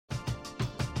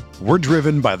We're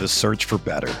driven by the search for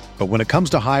better. But when it comes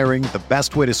to hiring, the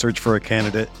best way to search for a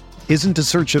candidate isn't to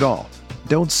search at all.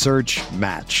 Don't search,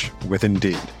 match with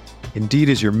Indeed. Indeed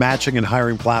is your matching and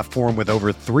hiring platform with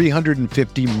over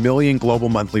 350 million global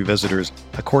monthly visitors,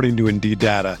 according to Indeed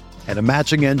data, and a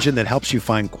matching engine that helps you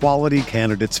find quality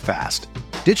candidates fast.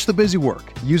 Ditch the busy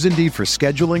work. Use Indeed for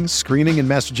scheduling, screening, and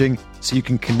messaging so you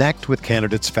can connect with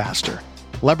candidates faster.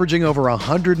 Leveraging over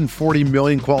 140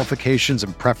 million qualifications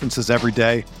and preferences every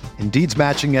day, Indeed's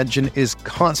matching engine is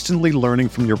constantly learning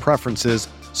from your preferences,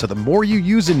 so the more you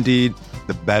use Indeed,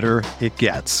 the better it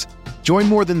gets. Join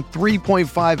more than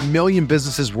 3.5 million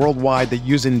businesses worldwide that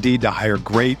use Indeed to hire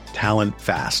great talent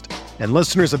fast. And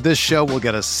listeners of this show will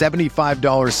get a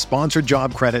 $75 sponsored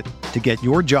job credit to get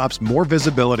your jobs more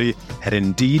visibility at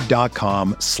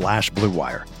Indeed.com/Blue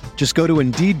Wire. Just go to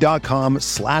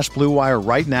Indeed.com/Blue Wire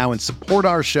right now and support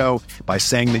our show by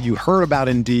saying that you heard about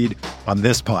Indeed on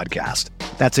this podcast.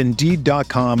 That's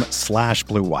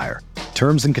Indeed.com/Blue Wire.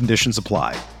 Terms and conditions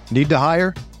apply. Need to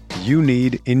hire? You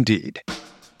need Indeed.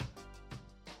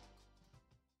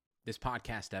 This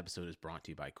podcast episode is brought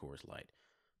to you by Coors Light.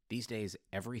 These days,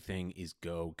 everything is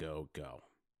go, go, go.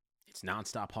 It's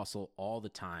nonstop hustle all the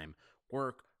time.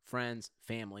 Work, friends,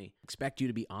 family, expect you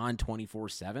to be on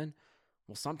 24/7.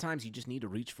 Well, sometimes you just need to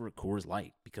reach for a Coors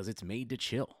Light because it's made to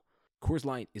chill. Coors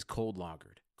Light is cold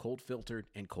lagered, cold filtered,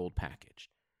 and cold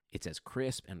packaged. It's as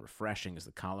crisp and refreshing as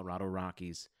the Colorado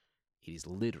Rockies. It is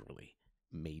literally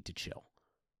made to chill.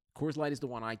 Coors Light is the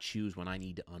one I choose when I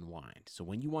need to unwind. So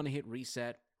when you want to hit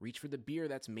reset, reach for the beer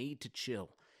that's made to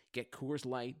chill. Get Coors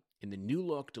Light in the new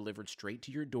look delivered straight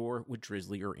to your door with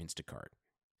Drizzly or Instacart.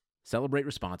 Celebrate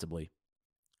responsibly.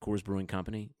 Coors Brewing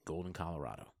Company, Golden,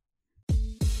 Colorado.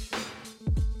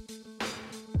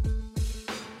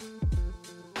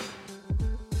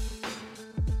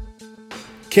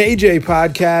 KJ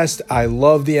Podcast. I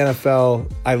love the NFL.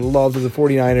 I love that the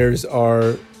 49ers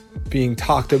are being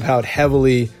talked about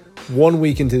heavily 1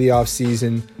 week into the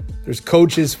offseason. There's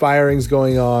coaches firings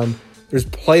going on. There's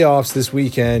playoffs this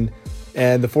weekend.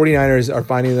 And the 49ers are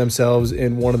finding themselves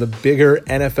in one of the bigger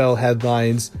NFL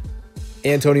headlines.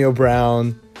 Antonio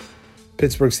Brown,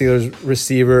 Pittsburgh Steelers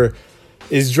receiver,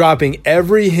 is dropping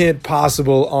every hint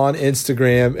possible on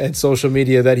Instagram and social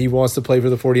media that he wants to play for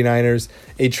the 49ers.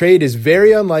 A trade is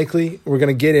very unlikely. We're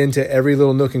going to get into every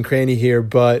little nook and cranny here,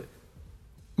 but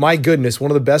my goodness,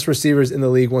 one of the best receivers in the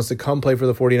league wants to come play for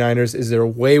the 49ers. Is there a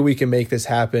way we can make this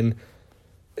happen?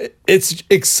 It's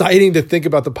exciting to think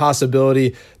about the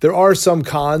possibility. There are some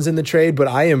cons in the trade, but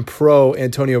I am pro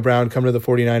Antonio Brown coming to the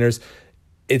 49ers.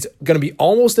 It's going to be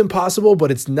almost impossible,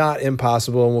 but it's not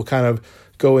impossible, and we'll kind of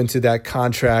go into that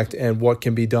contract and what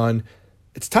can be done.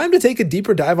 It's time to take a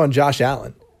deeper dive on Josh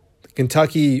Allen. The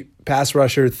Kentucky pass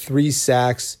rusher, 3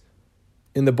 sacks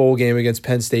in the bowl game against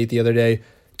Penn State the other day.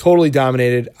 Totally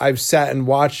dominated. I've sat and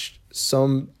watched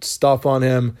some stuff on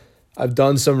him. I've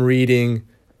done some reading.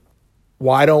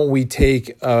 Why don't we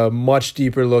take a much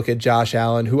deeper look at Josh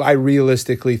Allen, who I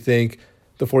realistically think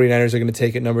the 49ers are going to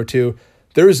take at number 2.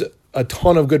 There's a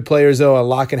ton of good players, though. A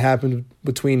lot can happen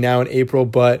between now and April,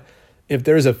 but if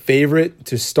there's a favorite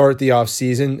to start the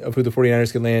offseason of who the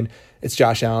 49ers can land, it's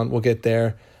Josh Allen. We'll get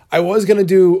there. I was going to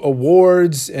do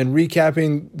awards and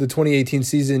recapping the 2018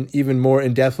 season even more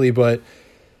in-depthly, but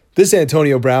this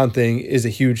Antonio Brown thing is a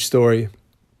huge story.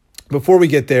 Before we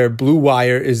get there, Blue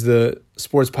Wire is the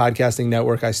sports podcasting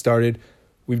network I started.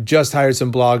 We've just hired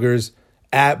some bloggers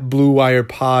at Blue Wire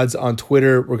Pods on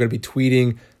Twitter. We're going to be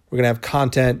tweeting. We're going to have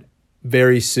content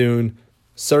very soon.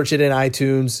 Search it in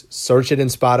iTunes, search it in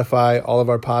Spotify. All of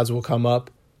our pods will come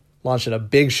up. Launching a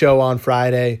big show on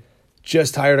Friday.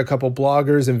 Just hired a couple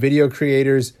bloggers and video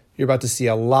creators. You're about to see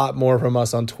a lot more from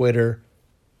us on Twitter.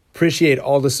 Appreciate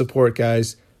all the support,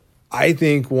 guys. I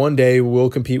think one day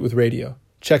we'll compete with radio.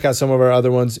 Check out some of our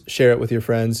other ones. Share it with your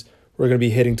friends. We're going to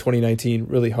be hitting 2019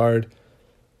 really hard.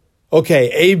 Okay,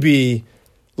 AB,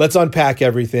 let's unpack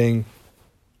everything.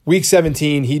 Week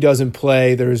 17, he doesn't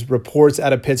play. There's reports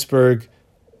out of Pittsburgh.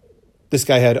 This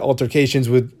guy had altercations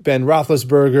with Ben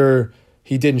Roethlisberger.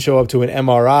 He didn't show up to an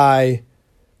MRI,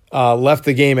 left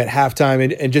the game at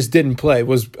halftime and just didn't play.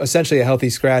 Was essentially a healthy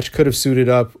scratch, could have suited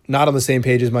up, not on the same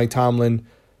page as Mike Tomlin.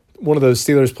 One of those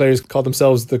Steelers players called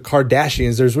themselves the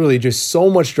Kardashians. There's really just so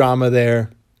much drama there.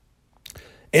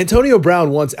 Antonio Brown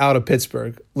wants out of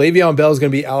Pittsburgh. Le'Veon Bell is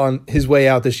going to be on his way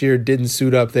out this year, didn't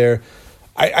suit up there.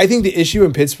 I think the issue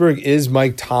in Pittsburgh is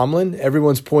Mike Tomlin.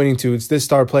 Everyone's pointing to it's this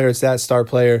star player, it's that star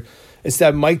player. It's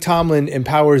that Mike Tomlin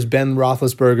empowers Ben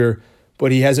Roethlisberger,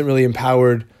 but he hasn't really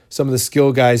empowered some of the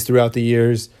skill guys throughout the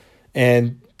years.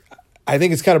 And I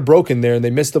think it's kind of broken there. And they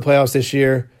missed the playoffs this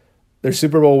year. Their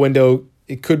Super Bowl window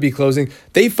it could be closing.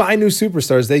 They find new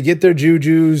superstars. They get their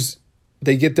Jujus.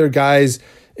 They get their guys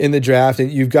in the draft,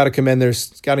 and you've got to commend their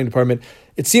scouting department.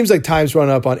 It seems like time's run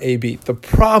up on AB. The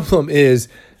problem is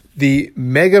the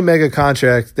mega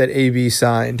contract that AB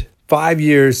signed. 5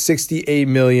 years, $68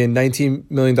 million, $19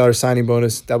 million signing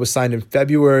bonus that was signed in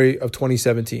February of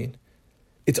 2017.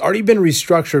 It's already been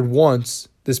restructured once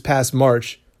this past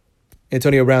March.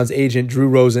 Antonio Brown's agent, Drew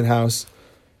Rosenhaus,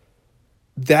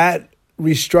 that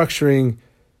restructuring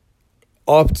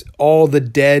upped all the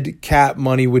dead cap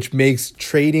money, which makes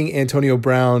trading Antonio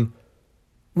Brown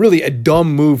really a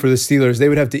dumb move for the Steelers. They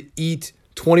would have to eat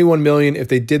 $21 million if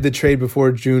they did the trade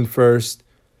before June 1st,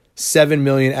 $7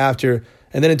 million after.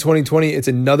 And then in 2020, it's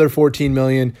another $14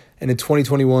 million. And in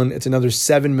 2021, it's another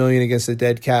 $7 million against the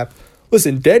dead cap.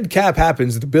 Listen, dead cap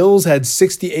happens. The Bills had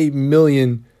 $68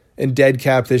 million in dead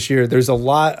cap this year. There's a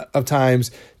lot of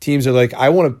times teams are like, I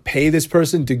want to pay this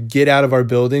person to get out of our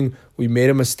building. We made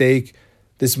a mistake.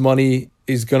 This money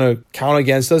is going to count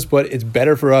against us, but it's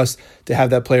better for us to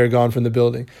have that player gone from the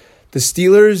building. The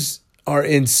Steelers are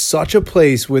in such a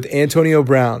place with Antonio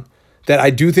Brown that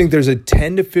I do think there's a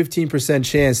 10 to 15%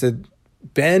 chance that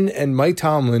Ben and Mike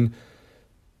Tomlin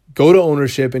go to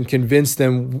ownership and convince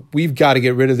them we've got to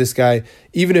get rid of this guy,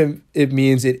 even if it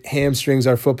means it hamstrings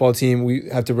our football team. We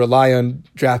have to rely on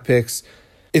draft picks.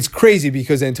 It's crazy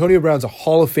because Antonio Brown's a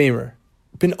Hall of Famer.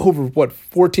 Been over,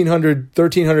 1,400,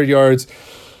 1,300 yards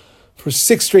for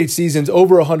 6 straight seasons,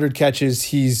 over 100 catches.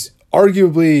 He's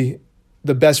arguably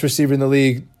the best receiver in the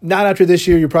league. Not after this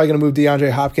year. You're probably going to move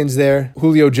DeAndre Hopkins there.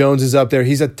 Julio Jones is up there.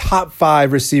 He's a top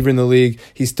 5 receiver in the league.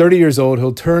 He's 30 years old.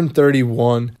 He'll turn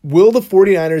 31. Will the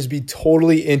 49ers be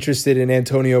totally interested in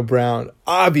Antonio Brown?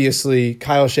 Obviously,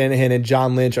 Kyle Shanahan and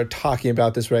John Lynch are talking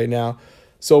about this right now.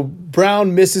 So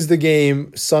Brown misses the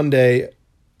game Sunday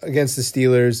against the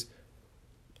Steelers.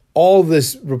 All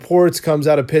this reports comes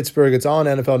out of Pittsburgh. It's on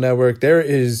NFL Network. There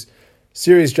is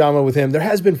serious drama with him. There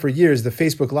has been for years. The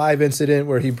Facebook Live incident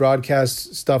where he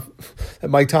broadcasts stuff that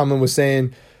Mike Tomlin was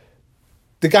saying.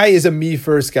 The guy is a me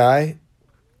first guy.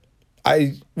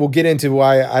 I will get into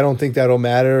why I don't think that'll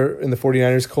matter in the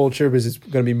 49ers culture because it's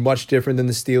going to be much different than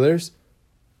the Steelers.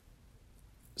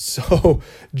 So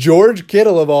George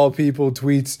Kittle, of all people,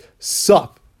 tweets,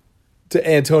 "Sup" to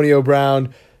Antonio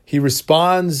Brown. He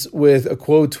responds with a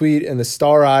quote tweet and the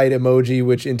star-eyed emoji,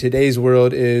 which in today's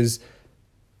world is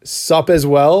sup as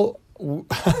well.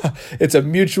 It's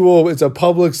a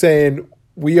public saying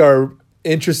we are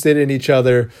interested in each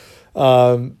other.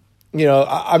 I'm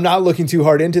not looking too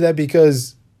hard into that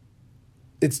because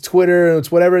it's Twitter and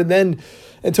it's whatever. And then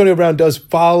Antonio Brown does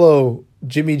follow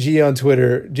Jimmy G on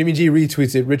Twitter. Jimmy G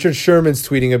retweets it. Richard Sherman's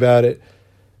tweeting about it.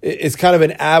 It's kind of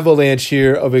an avalanche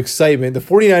here of excitement. The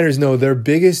 49ers know their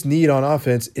biggest need on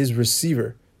offense is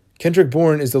receiver. Kendrick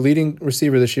Bourne is the leading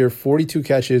receiver this year, 42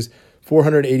 catches,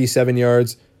 487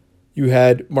 yards. You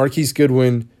had Marquise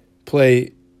Goodwin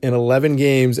play in 11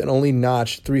 games and only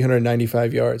notch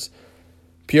 395 yards.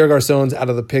 Pierre Garçon's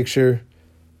out of the picture.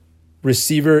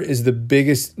 Receiver is the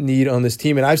biggest need on this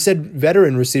team. And I've said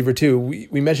veteran receiver too.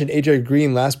 We mentioned AJ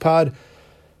Green last pod.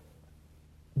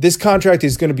 This contract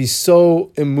is going to be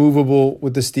so immovable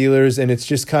with the Steelers, and it's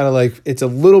just kind of like it's a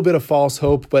little bit of false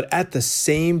hope. But at the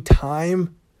same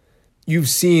time, you've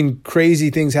seen crazy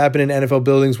things happen in NFL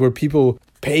buildings where people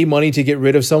pay money to get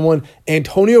rid of someone.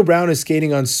 Antonio Brown is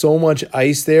skating on so much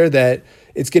ice there that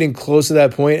it's getting close to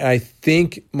that point. I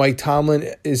think Mike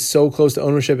Tomlin is so close to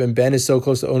ownership and Ben is so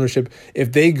close to ownership.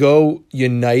 If they go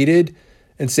united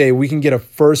and say we can get a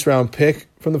first-round pick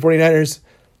from the 49ers,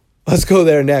 let's go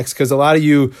there next, because a lot of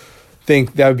you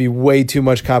think that would be way too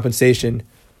much compensation.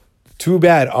 Too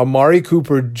bad. Amari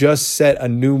Cooper just set a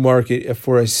new market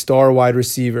for a star wide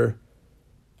receiver.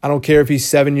 I don't care if he's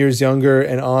 7 years younger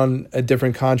and on a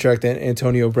different contract than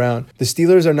Antonio Brown. The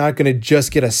Steelers are not going to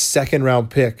just get a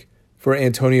second-round pick for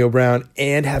Antonio Brown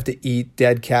and have to eat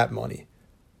dead cap money.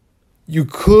 You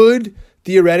could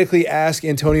theoretically ask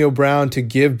Antonio Brown to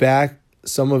give back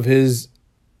some of his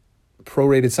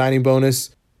prorated signing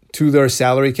bonus to their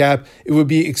salary cap. It would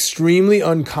be extremely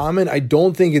uncommon. I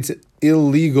don't think it's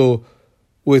illegal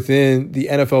within the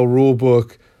NFL rule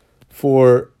book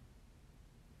for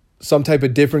some type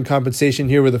of different compensation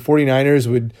here where the 49ers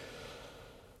would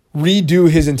redo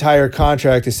his entire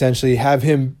contract, essentially, have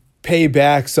him pay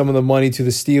back some of the money to the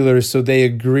Steelers so they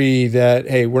agree that,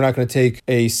 hey, we're not going to take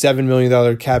a $7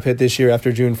 million cap hit this year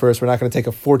after June 1st. We're not going to take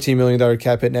a $14 million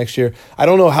cap hit next year. I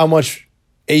don't know how much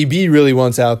AB really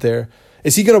wants out there.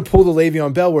 Is he going to pull the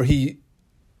Le'Veon Bell where he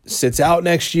sits out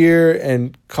next year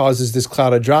and causes this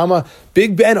cloud of drama?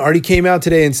 Big Ben already came out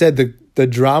today and said the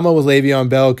drama with Le'Veon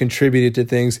Bell contributed to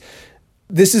things.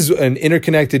 This is an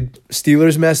interconnected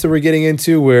Steelers mess that we're getting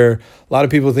into where a lot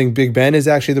of people think Big Ben is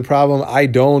actually the problem. I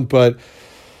don't, but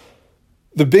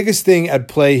the biggest thing at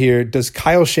play here, does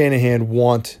Kyle Shanahan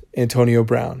want Antonio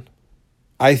Brown?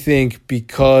 I think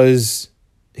because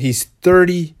he's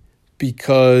 30,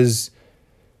 because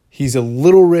he's a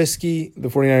little risky. The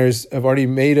 49ers have already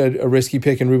made a risky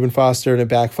pick in Reuben Foster and it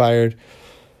backfired.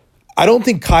 I don't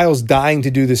think Kyle's dying to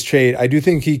do this trade. I do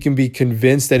think he can be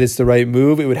convinced that it's the right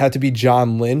move. It would have to be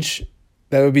John Lynch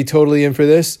that would be totally in for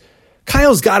this.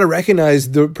 Kyle's got to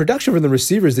recognize the production from the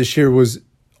receivers this year was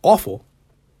awful.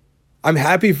 I'm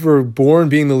happy for Bourne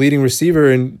being the leading receiver,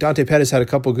 and Dante Pettis had a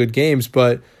couple good games,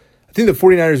 but I think the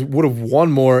 49ers would have won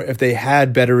more if they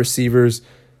had better receivers.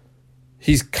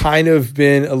 He's kind of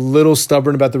been a little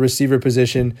stubborn about the receiver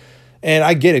position, and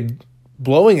I get it.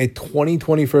 Blowing a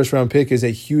 2020 first-round pick is a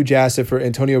huge asset for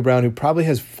Antonio Brown, who probably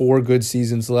has 4 good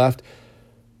seasons left.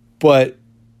 But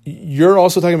you're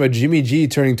also talking about Jimmy G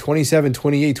turning 27,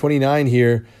 28, 29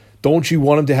 here. Don't you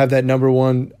want him to have that number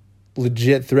one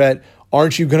legit threat?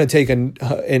 Aren't you going to take an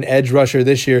edge rusher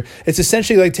this year? It's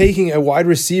essentially like taking a wide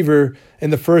receiver in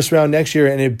the first round next year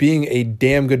and it being a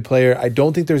damn good player. I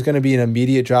don't think there's going to be an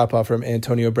immediate drop-off from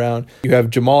Antonio Brown. You have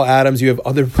Jamal Adams. You have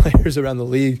other players around the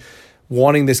league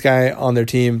wanting this guy on their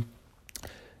team.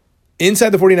 Inside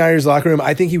the 49ers locker room,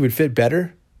 I think he would fit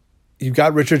better. You've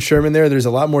got Richard Sherman there. There's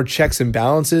a lot more checks and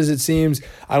balances, it seems.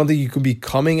 I don't think you can be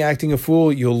acting a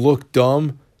fool. You'll look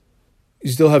dumb.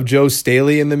 You still have Joe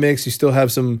Staley in the mix. You still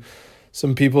have some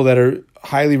people that are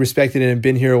highly respected and have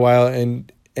been here a while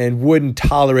and wouldn't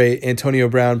tolerate Antonio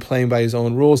Brown playing by his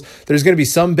own rules. There's going to be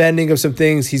some bending of some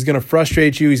things. He's going to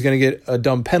frustrate you. He's going to get a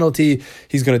dumb penalty.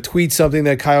 He's going to tweet something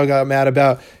that Kyle got mad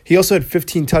about. He also had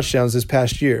 15 touchdowns this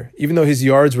past year. Even though his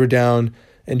yards were down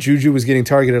and Juju was getting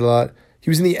targeted a lot, he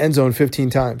was in the end zone 15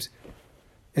 times.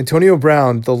 Antonio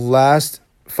Brown, the last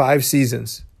 5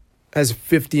 seasons, has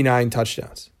 59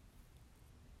 touchdowns.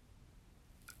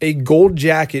 A gold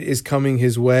jacket is coming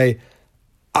his way.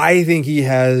 I think he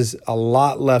has a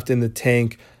lot left in the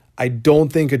tank. I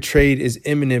don't think a trade is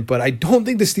imminent, but I don't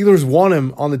think the Steelers want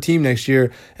him on the team next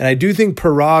year. And I do think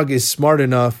Parag is smart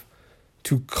enough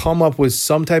to come up with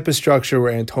some type of structure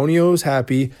where Antonio is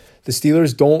happy. The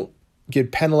Steelers don't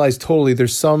get penalized totally.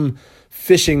 There's some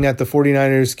fishing that the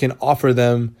 49ers can offer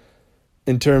them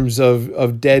in terms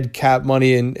of dead cap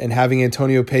money and having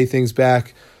Antonio pay things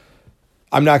back.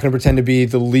 I'm not going to pretend to be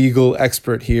the legal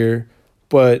expert here,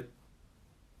 but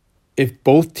if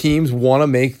both teams want to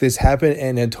make this happen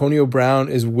and Antonio Brown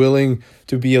is willing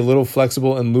to be a little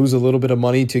flexible and lose a little bit of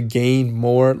money to gain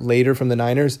more later from the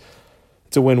Niners,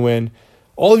 it's a win-win.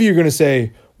 All of you are going to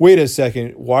say, wait a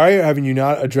second, why haven't you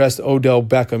not addressed Odell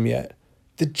Beckham yet?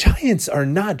 The Giants are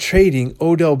not trading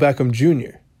Odell Beckham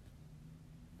Jr.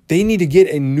 They need to get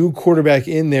a new quarterback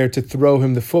in there to throw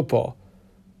him the football.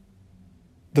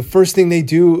 The first thing they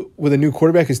do with a new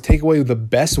quarterback is take away the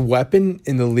best weapon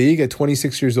in the league at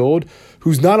 26 years old,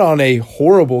 who's not on a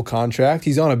horrible contract.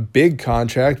 He's on a big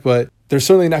contract, but there's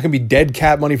certainly not going to be dead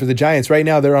cap money for the Giants. Right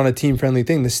now, they're on a team-friendly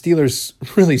thing. The Steelers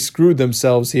really screwed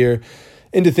themselves here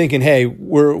into thinking, hey,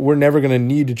 we're never going to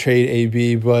need to trade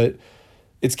AB, but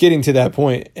it's getting to that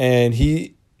point. And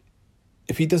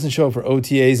if he doesn't show up for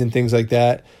OTAs and things like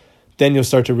that, then you'll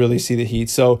start to really see the heat.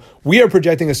 So we are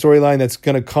projecting a storyline that's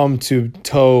going to come to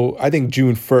toe, I think,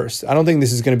 June 1st. I don't think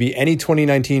this is going to be any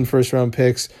 2019 first-round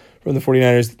picks from the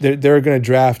 49ers. They're going to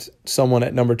draft someone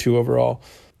at number 2 overall.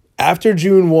 After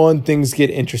June 1, things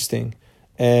get interesting,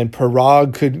 and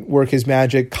Parag could work his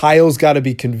magic. Kyle's got to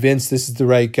be convinced this is the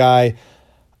right guy.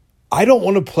 I don't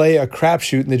want to play a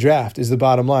crapshoot in the draft is the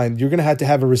bottom line. You're going to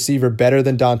have a receiver better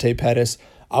than Dante Pettis.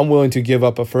 I'm willing to give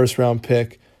up a first-round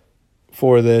pick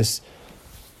for this.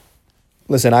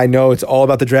 Listen, I know it's all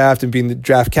about the draft and being the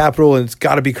draft capital, and it's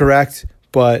got to be correct.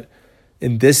 But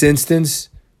in this instance,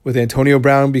 with Antonio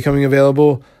Brown becoming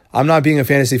available, I'm not being a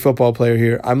fantasy football player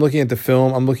here. I'm looking at the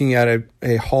film. I'm looking at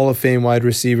a Hall of Fame wide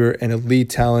receiver, an elite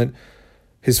talent.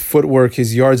 His footwork,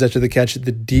 his yards after the catch,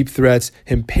 the deep threats,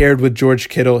 him paired with George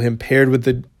Kittle, him paired with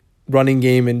the running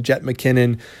game and Jet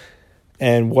McKinnon,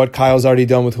 and what Kyle's already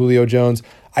done with Julio Jones.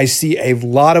 I see a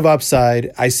lot of upside.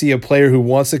 I see a player who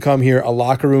wants to come here, a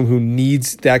locker room who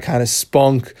needs that kind of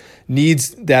spunk, needs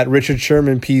that Richard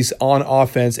Sherman piece on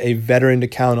offense, a veteran to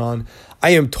count on. I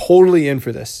am totally in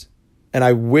for this, and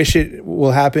I wish it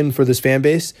will happen for this fan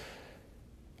base.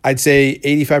 I'd say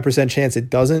 85% chance it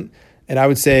doesn't, and I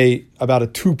would say about a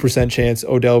 2% chance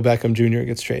Odell Beckham Jr.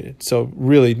 gets traded. So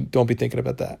really don't be thinking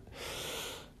about that.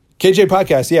 KJ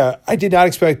Podcast, yeah, I did not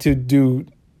expect to do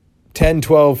 10,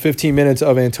 12, 15 minutes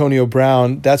of Antonio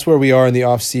Brown. That's where we are in the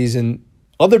offseason.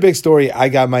 Other big story I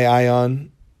got my eye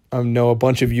on, I know a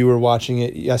bunch of you were watching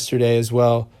it yesterday as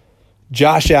well.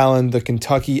 Josh Allen, the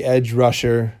Kentucky edge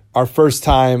rusher, our first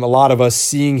time, a lot of us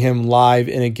seeing him live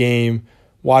in a game,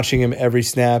 watching him every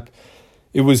snap.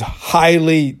 It was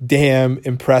highly damn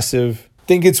impressive. I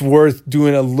think it's worth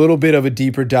doing a little bit of a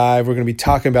deeper dive. We're going to be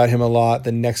talking about him a lot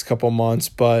the next couple months,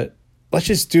 but let's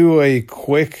just do a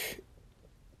quick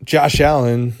Josh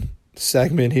Allen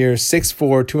segment here.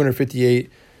 6'4", 258.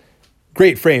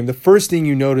 Great frame. The first thing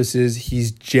you notice is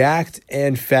he's jacked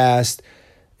and fast,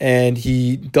 and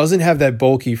he doesn't have that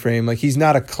bulky frame. Like, he's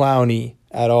not a Clowney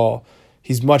at all.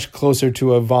 He's much closer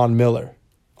to a Von Miller.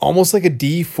 Almost like a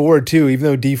D Ford too, even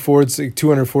though D Ford's like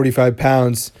 245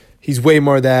 pounds. He's way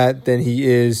more that than he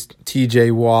is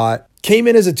TJ Watt. Came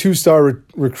in as a 2-star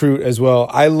recruit as well.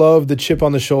 I love the chip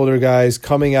on the shoulder guys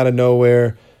coming out of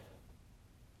nowhere.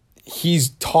 He's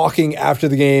talking after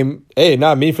the game, hey,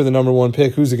 not me for the number one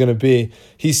pick. Who's it going to be?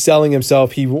 He's selling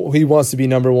himself. He wants to be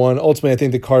number one. Ultimately, I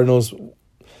think the Cardinals,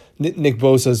 Nick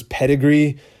Bosa's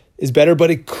pedigree is better, but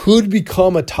it could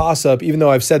become a toss-up, even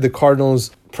though I've said the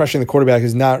Cardinals pressuring the quarterback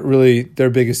is not really their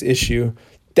biggest issue.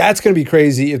 That's going to be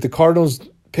crazy if the Cardinals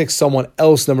pick someone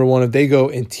else number one, if they go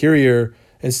interior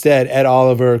instead, Ed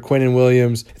Oliver, Quinnen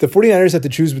Williams. If the 49ers have to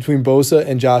choose between Bosa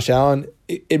and Josh Allen,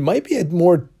 it might be a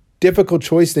more difficult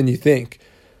choice than you think.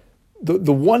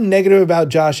 The one negative about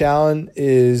Josh Allen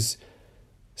is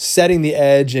setting the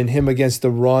edge and him against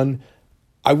the run.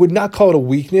 I would not call it a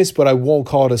weakness, but I won't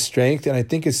call it a strength, and I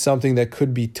think it's something that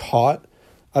could be taught.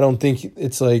 I don't think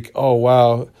it's like, oh,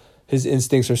 wow, his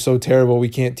instincts are so terrible, we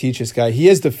can't teach this guy. He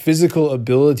has the physical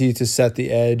ability to set the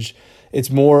edge.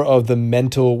 It's more of the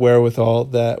mental wherewithal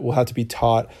that will have to be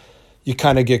taught. You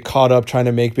kind of get caught up trying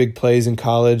to make big plays in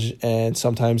college, and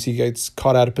sometimes he gets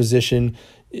caught out of position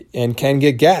and can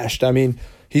get gashed. I mean,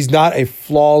 he's not a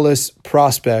flawless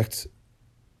prospect,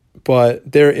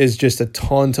 but there is just a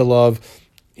ton to love.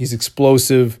 He's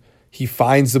explosive. He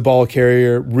finds the ball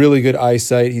carrier, really good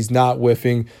eyesight. He's not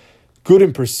whiffing. Good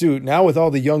in pursuit. Now with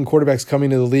all the young quarterbacks coming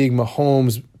to the league,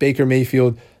 Mahomes, Baker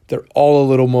Mayfield, they're all a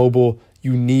little mobile.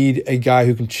 You need a guy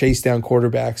who can chase down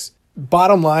quarterbacks.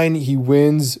 Bottom line, he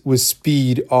wins with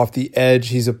speed off the edge.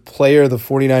 He's a player the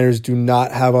 49ers do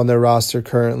not have on their roster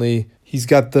currently. He's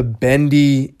got the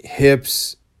bendy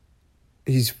hips.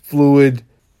 He's fluid.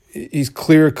 He's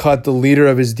clear-cut, the leader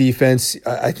of his defense.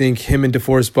 I think him and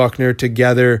DeForest Buckner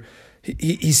together,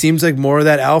 he seems like more of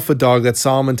that alpha dog that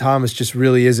Solomon Thomas just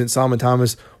really isn't. Solomon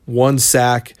Thomas, 1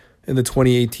 sack in the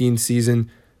 2018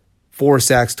 season, 4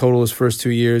 sacks total his first 2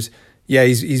 years. Yeah,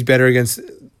 he's better against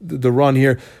the run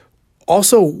here.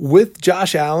 Also, with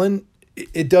Josh Allen,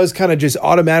 it does kind of just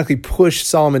automatically push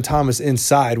Solomon Thomas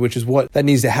inside, which is what that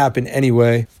needs to happen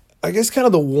anyway. I guess kind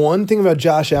of the one thing about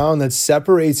Josh Allen that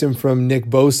separates him from Nick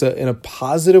Bosa in a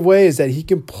positive way is that he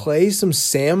can play some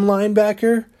Sam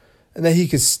linebacker and that he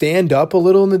could stand up a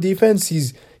little in the defense.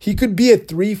 He could be a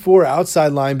 3-4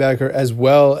 outside linebacker as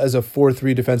well as a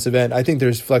 4-3 defensive end. I think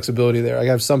there's flexibility there. I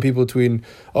have some people tweeting,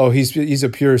 oh, he's a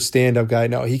pure stand-up guy.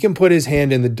 No, he can put his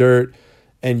hand in the dirt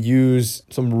and use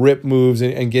some rip moves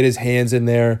and get his hands in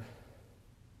there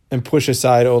and push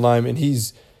aside O-line. And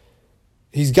he's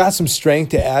got some strength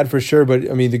to add for sure, but,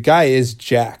 I mean, the guy is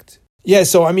jacked. Yeah,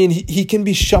 so, I mean, he can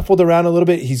be shuffled around a little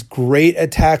bit. He's great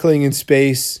at tackling in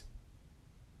space.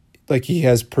 Like, he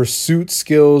has pursuit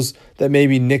skills that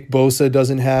maybe Nick Bosa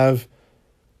doesn't have.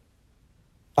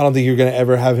 I don't think you're going to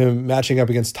ever have him matching up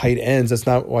against tight ends. That's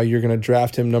not why you're going to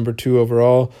draft him number 2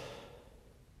 overall.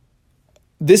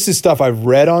 This is stuff I've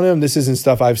read on him. This isn't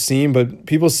stuff I've seen, but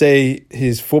people say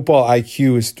his football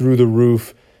IQ is through the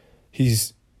roof.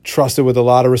 He's trusted with a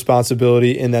lot of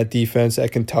responsibility in that defense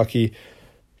at Kentucky.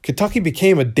 Kentucky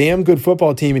became a damn good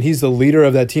football team, and he's the leader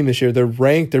of that team this year. They're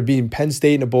ranked. They're beating Penn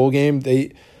State in a bowl game.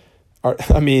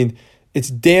 It's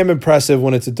damn impressive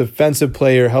when it's a defensive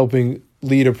player helping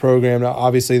lead a program. Now,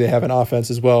 obviously, they have an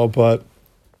offense as well, but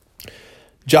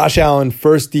Josh Allen,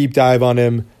 first deep dive on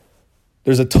him,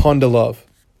 there's a ton to love.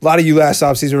 A lot of you last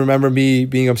offseason remember me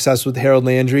being obsessed with Harold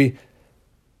Landry.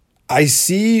 I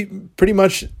see pretty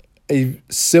much a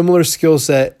similar skill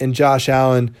set in Josh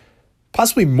Allen,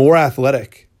 possibly more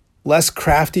athletic, less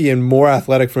crafty and more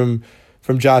athletic from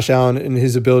Josh Allen and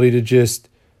his ability to just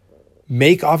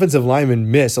make offensive linemen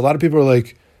miss. A lot of people are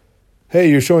like, hey,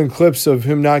 you're showing clips of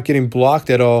him not getting blocked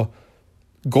at all.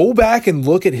 Go back and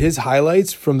look at his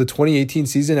highlights from the 2018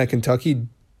 season at Kentucky.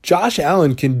 Josh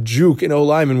Allen can juke an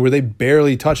O-lineman where they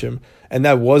barely touch him, and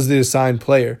that was the assigned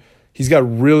player. He's got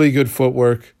really good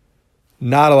footwork,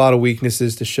 not a lot of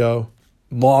weaknesses to show,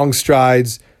 long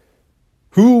strides.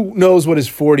 Who knows what his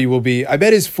 40 will be? I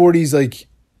bet his 40 is like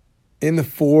in the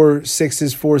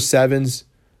 4.6s, 4.7s.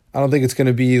 I don't think it's going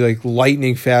to be like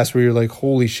lightning fast where you're like,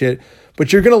 holy shit.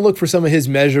 But you're going to look for some of his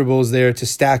measurables there to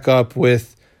stack up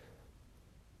with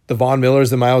the Von Millers,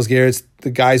 the Myles Garretts,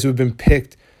 the guys who have been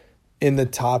picked in the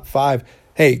top 5.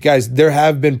 Hey, guys, there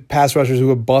have been pass rushers who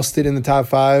have busted in the top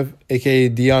 5, a.k.a.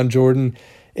 Deion Jordan,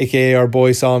 a.k.a. our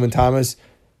boy Solomon Thomas.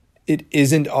 It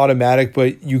isn't automatic,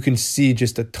 but you can see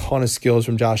just a ton of skills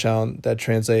from Josh Allen that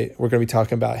translate. We're going to be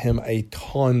talking about him a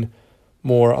ton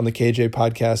more on the KJ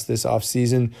podcast this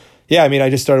offseason. Yeah, I mean, I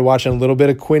just started watching a little bit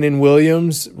of Quinnen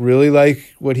Williams. Really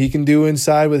like what he can do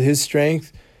inside with his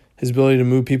strength, his ability to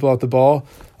move people off the ball.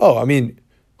 Oh, I mean,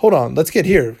 hold on. Let's get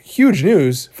here. Huge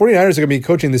news. 49ers are going to be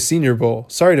coaching the Senior Bowl.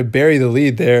 Sorry to bury the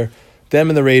lead there. Them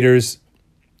and the Raiders.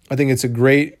 I think it's a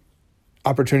great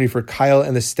opportunity for Kyle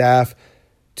and the staff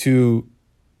to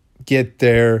get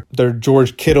their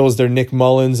George Kittles, their Nick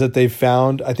Mullins that they've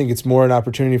found. I think it's more an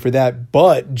opportunity for that.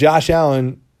 But Josh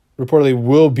Allen reportedly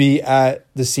will be at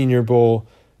the Senior Bowl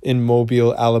in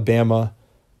Mobile, Alabama.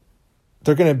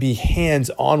 They're going to be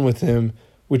hands-on with him,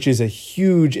 which is a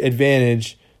huge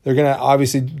advantage. They're going to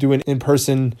obviously do an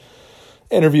in-person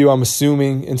interview, I'm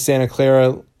assuming, in Santa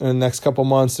Clara in the next couple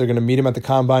months. They're going to meet him at the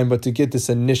Combine. But to get this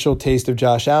initial taste of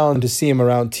Josh Allen, to see him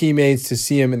around teammates, to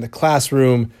see him in the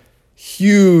classroom,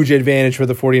 huge advantage for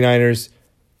the 49ers,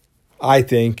 I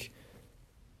think,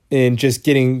 in just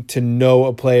getting to know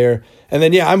a player. And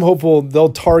then, yeah, I'm hopeful they'll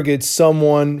target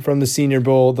someone from the Senior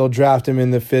Bowl. They'll draft him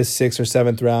in the 5th, 6th, or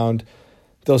 7th round.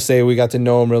 They'll say we got to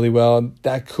know him really well.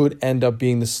 That could end up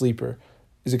being the sleeper.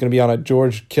 Is it going to be on a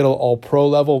George Kittle all-pro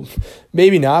level?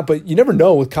 Maybe not, but you never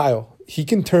know with Kyle. He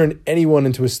can turn anyone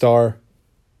into a star.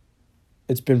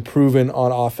 It's been proven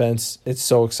on offense. It's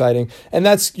so exciting. And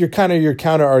that's your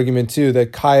counter argument too,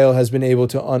 that Kyle has been able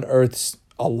to unearth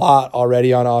a lot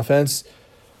already on offense.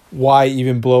 Why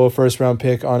even blow a first-round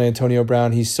pick on Antonio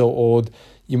Brown? He's so old.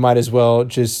 You might as well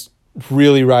just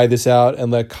really ride this out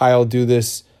and let Kyle do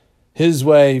this his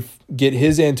way, get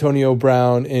his Antonio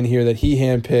Brown in here that he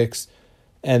handpicks,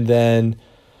 and then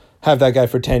have that guy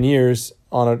for 10 years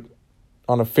on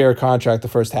a fair contract the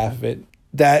first half of it.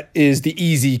 That is the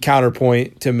easy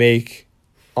counterpoint to make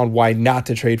on why not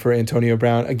to trade for Antonio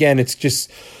Brown. Again, it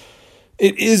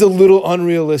is a little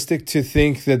unrealistic to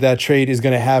think that trade is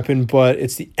going to happen, but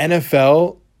it's the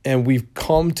NFL, and we've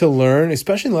come to learn,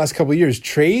 especially in the last couple of years,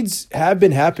 trades have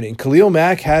been happening. Khalil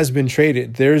Mack has been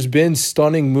traded. There's been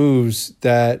stunning moves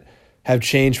that have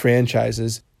changed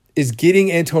franchises. Is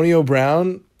getting Antonio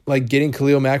Brown like getting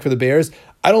Khalil Mack for the Bears?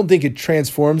 I don't think it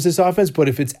transforms this offense, but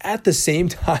if it's at the same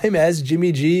time as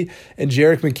Jimmy G and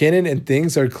Jerick McKinnon and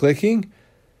things are clicking,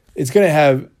 it's going to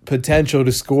have potential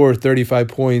to score 35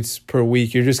 points per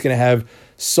week. You're just going to have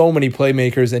so many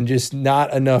playmakers and just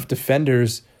not enough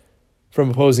defenders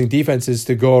from opposing defenses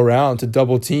to go around to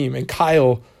double team. And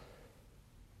Kyle,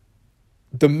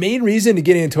 the main reason to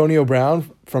get Antonio Brown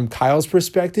from Kyle's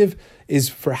perspective is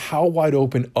for how wide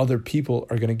open other people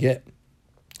are going to get.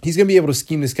 He's going to be able to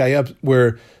scheme this guy up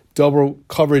where double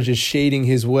coverage is shading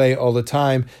his way all the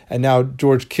time. And now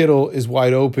George Kittle is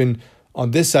wide open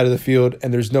on this side of the field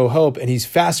and there's no help. And he's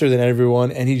faster than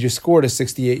everyone. And he just scored a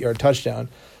 68-yard touchdown.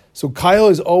 So Kyle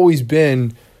has always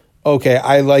been, okay,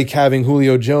 I like having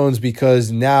Julio Jones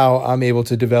because now I'm able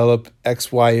to develop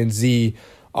X, Y, and Z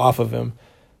off of him.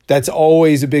 That's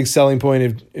always a big selling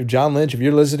point. If John Lynch, if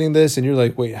you're listening to this and you're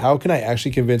like, wait, how can I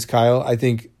actually convince Kyle? I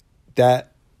think that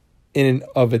in and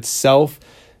of itself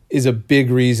is a big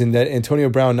reason that Antonio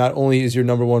Brown not only is your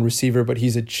number one receiver, but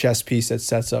he's a chess piece that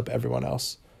sets up everyone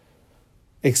else.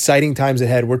 Exciting times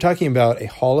ahead. We're talking about a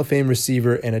Hall of Fame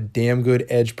receiver and a damn good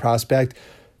edge prospect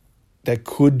that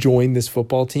could join this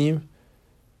football team.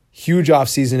 Huge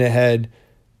offseason ahead.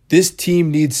 This team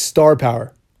needs star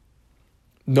power.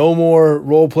 No more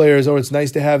role players, oh, it's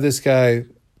nice to have this guy.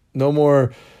 No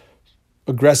more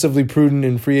aggressively prudent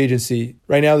in free agency.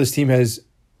 Right now, this team has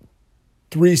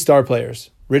 3 star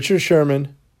players: Richard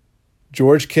Sherman,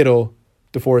 George Kittle,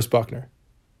 DeForest Buckner.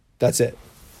 That's it.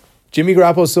 Jimmy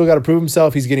Garoppolo's still got to prove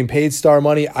himself. He's getting paid star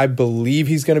money. I believe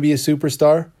he's going to be a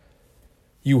superstar.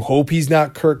 You hope he's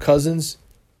not Kirk Cousins.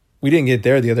 We didn't get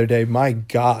there the other day. My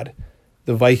God,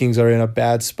 the Vikings are in a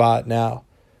bad spot now.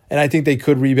 And I think they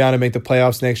could rebound and make the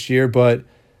playoffs next year, but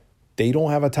they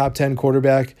don't have a top 10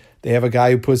 quarterback. They have a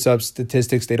guy who puts up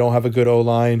statistics. They don't have a good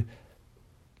O-line.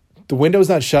 The window's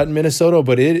not shut in Minnesota,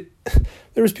 but there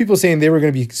was people saying they were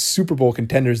going to be Super Bowl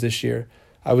contenders this year.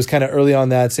 I was kind of early on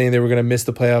that, saying they were going to miss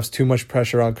the playoffs. Too much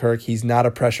pressure on Kirk. He's not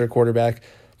a pressure quarterback.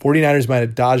 49ers might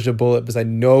have dodged a bullet because I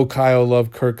know Kyle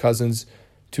loved Kirk Cousins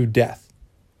to death.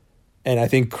 And I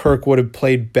think Kirk would have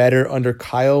played better under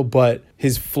Kyle, but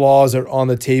his flaws are on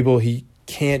the table. He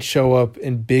can't show up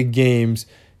in big games.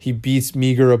 He beats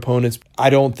meager opponents. I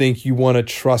don't think you want to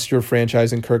trust your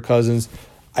franchise in Kirk Cousins.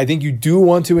 I think you do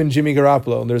want to in Jimmy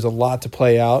Garoppolo, and there's a lot to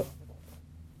play out.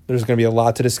 There's going to be a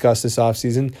lot to discuss this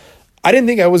offseason. I didn't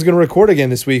think I was going to record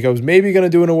again this week. I was maybe going to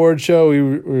do an award show. We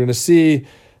were going to see,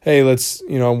 hey,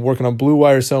 I'm working on Blue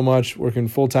Wire so much, working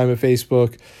full-time at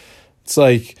Facebook. It's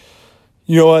like,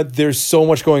 you know what? There's so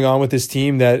much going on with this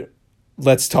team that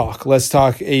let's talk. Let's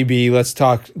talk AB. Let's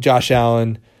talk Josh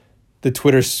Allen. The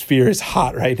Twitter sphere is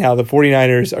hot right now. The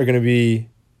 49ers are going to be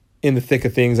in the thick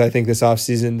of things, I think, this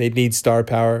offseason. They need star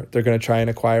power. They're going to try and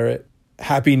acquire it.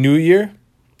 Happy New Year.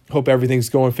 Hope everything's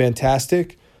going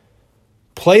fantastic.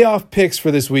 Playoff picks for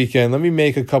this weekend. Let me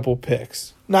make a couple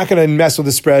picks. Not going to mess with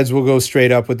the spreads. We'll go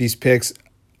straight up with these picks.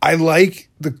 I like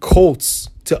the Colts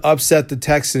to upset the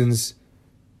Texans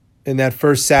in that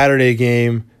first Saturday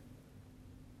game.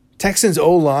 Texans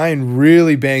O-line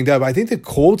really banged up. I think the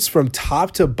Colts from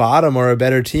top to bottom are a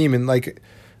better team. And like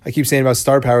I keep saying about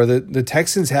star power, the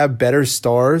Texans have better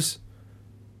stars,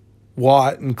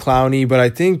 Watt and Clowney, but I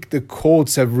think the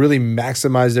Colts have really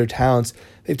maximized their talents.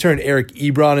 They've turned Eric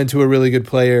Ebron into a really good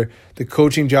player. The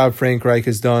coaching job Frank Reich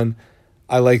has done.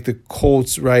 I like the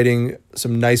Colts riding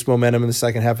some nice momentum in the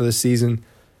second half of the season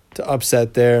to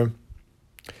upset there.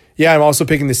 Yeah, I'm also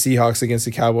picking the Seahawks against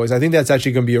the Cowboys. I think that's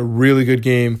actually going to be a really good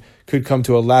game. Could come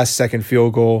to a last-second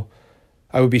field goal.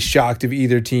 I would be shocked if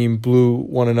either team blew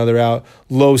one another out.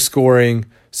 Low scoring,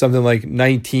 something like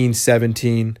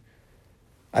 19-17.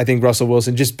 I think Russell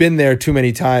Wilson just been there too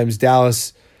many times.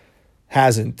 Dallas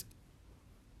hasn't.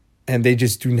 And they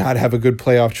just do not have a good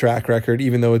playoff track record,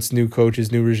 even though it's new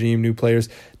coaches, new regime, new players.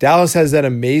 Dallas has that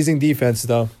amazing defense,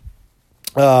 though.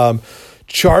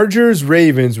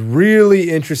 Chargers-Ravens, really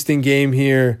interesting game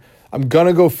here. I'm going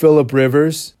to go Phillip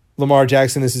Rivers. Lamar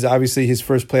Jackson, this is obviously his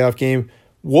first playoff game.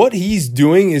 What he's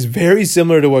doing is very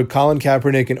similar to what Colin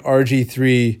Kaepernick and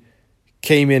RG3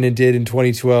 came in and did in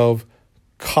 2012.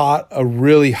 Caught a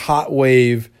really hot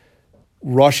wave,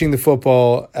 rushing the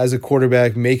football as a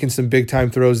quarterback, making some big-time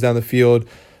throws down the field,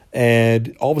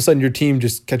 and all of a sudden your team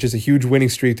just catches a huge winning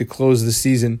streak to close the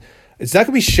season. It's not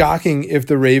going to be shocking if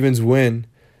the Ravens win.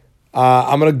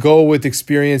 I'm going to go with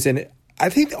experience, and I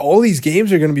think all these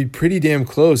games are going to be pretty damn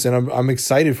close, and I'm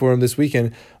excited for them this weekend.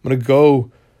 I'm going to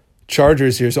go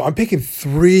Chargers here. So I'm picking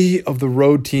 3 of the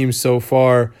road teams so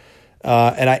far,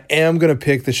 and I am going to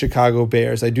pick the Chicago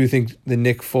Bears. I do think the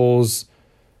Nick Foles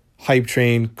hype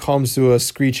train comes to a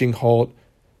screeching halt.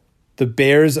 The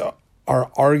Bears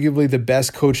are arguably the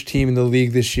best coached team in the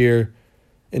league this year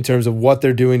in terms of what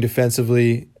they're doing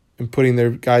defensively and putting their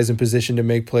guys in position to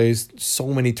make plays. So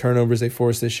many turnovers they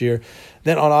forced this year.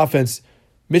 Then on offense,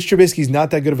 Mitch Trubisky's not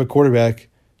that good of a quarterback.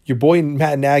 Your boy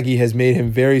Matt Nagy has made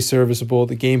him very serviceable.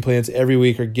 The game plans every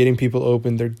week are getting people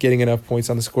open. They're getting enough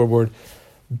points on the scoreboard.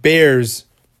 Bears,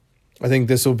 I think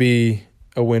this will be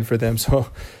a win for them. So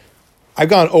I've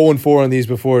gone 0-4 on these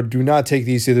before. Do not take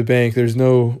these to the bank. There's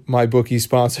no MyBookie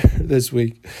sponsor this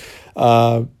week.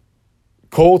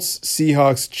 Colts,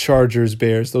 Seahawks, Chargers,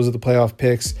 Bears. Those are the playoff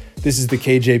picks. This is the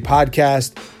KJ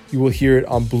Podcast. You will hear it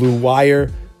on Blue Wire,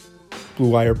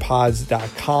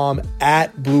 BlueWirePods.com,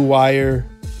 at Blue Wire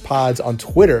Pods on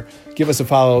Twitter. Give us a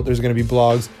follow. There's going to be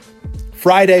blogs.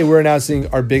 Friday, we're announcing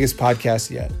our biggest podcast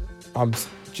yet. I'm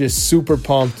just super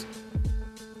pumped.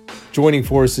 Joining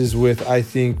forces with, I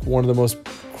think, one of the most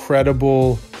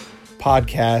credible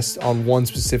podcasts on one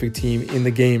specific team in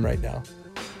the game right now.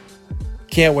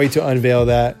 Can't wait to unveil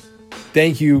that.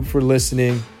 Thank you for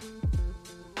listening.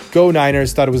 Go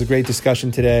Niners. Thought it was a great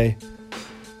discussion today.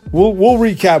 We'll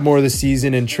recap more of the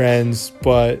season and trends,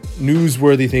 but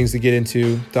newsworthy things to get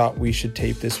into. Thought we should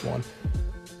tape this one.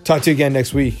 Talk to you again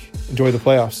next week. Enjoy the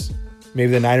playoffs.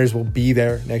 Maybe the Niners will be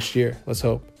there next year. Let's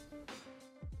hope.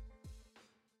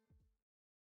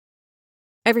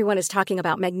 Everyone is talking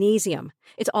about magnesium.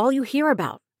 It's all you hear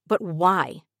about. But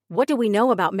why? What do we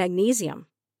know about magnesium?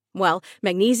 Well,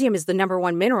 magnesium is the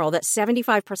 #1 mineral that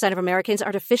 75% of Americans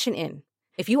are deficient in.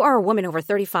 If you are a woman over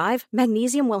 35,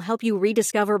 magnesium will help you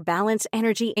rediscover balance,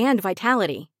 energy, and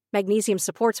vitality. Magnesium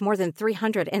supports more than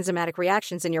 300 enzymatic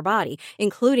reactions in your body,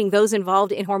 including those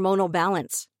involved in hormonal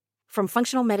balance. From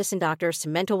functional medicine doctors to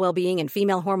mental well-being and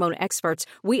female hormone experts,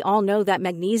 we all know that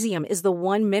magnesium is the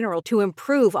one mineral to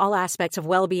improve all aspects of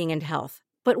well-being and health.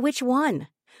 But which one?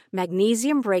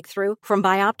 Magnesium Breakthrough from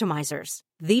Bioptimizers,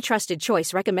 the trusted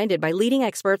choice recommended by leading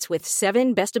experts with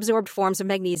 7 best-absorbed forms of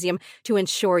magnesium to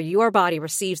ensure your body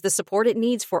receives the support it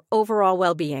needs for overall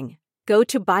well-being. Go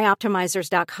to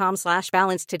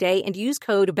bioptimizers.com/balance today and use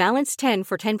code BALANCE10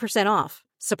 for 10% off.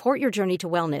 Support your journey to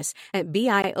wellness at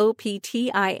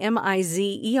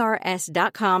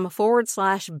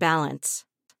BIOPTIMIZERS.com/balance.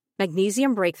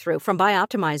 Magnesium Breakthrough from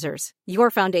Bioptimizers, your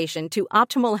foundation to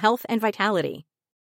optimal health and vitality.